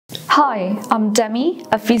Hi, I'm Demi,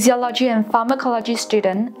 a physiology and pharmacology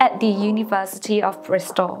student at the University of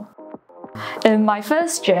Bristol. In my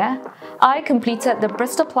first year, I completed the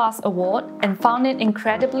Bristol Plus Award and found it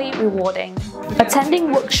incredibly rewarding.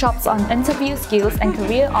 Attending workshops on interview skills and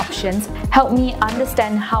career options helped me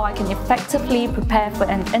understand how I can effectively prepare for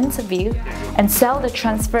an interview and sell the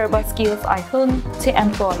transferable skills I honed to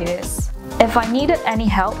employers. If I needed any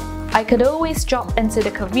help, I could always drop into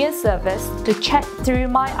the Career Service to chat through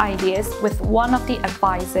my ideas with one of the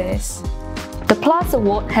advisors. The Plus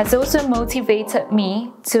Award has also motivated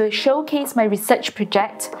me to showcase my research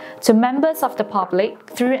project to members of the public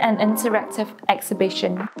through an interactive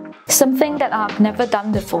exhibition, something that I've never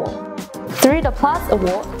done before. Through the Plus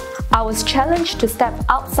Award, I was challenged to step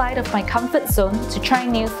outside of my comfort zone to try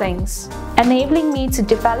new things, enabling me to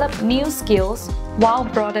develop new skills while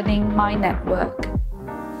broadening my network.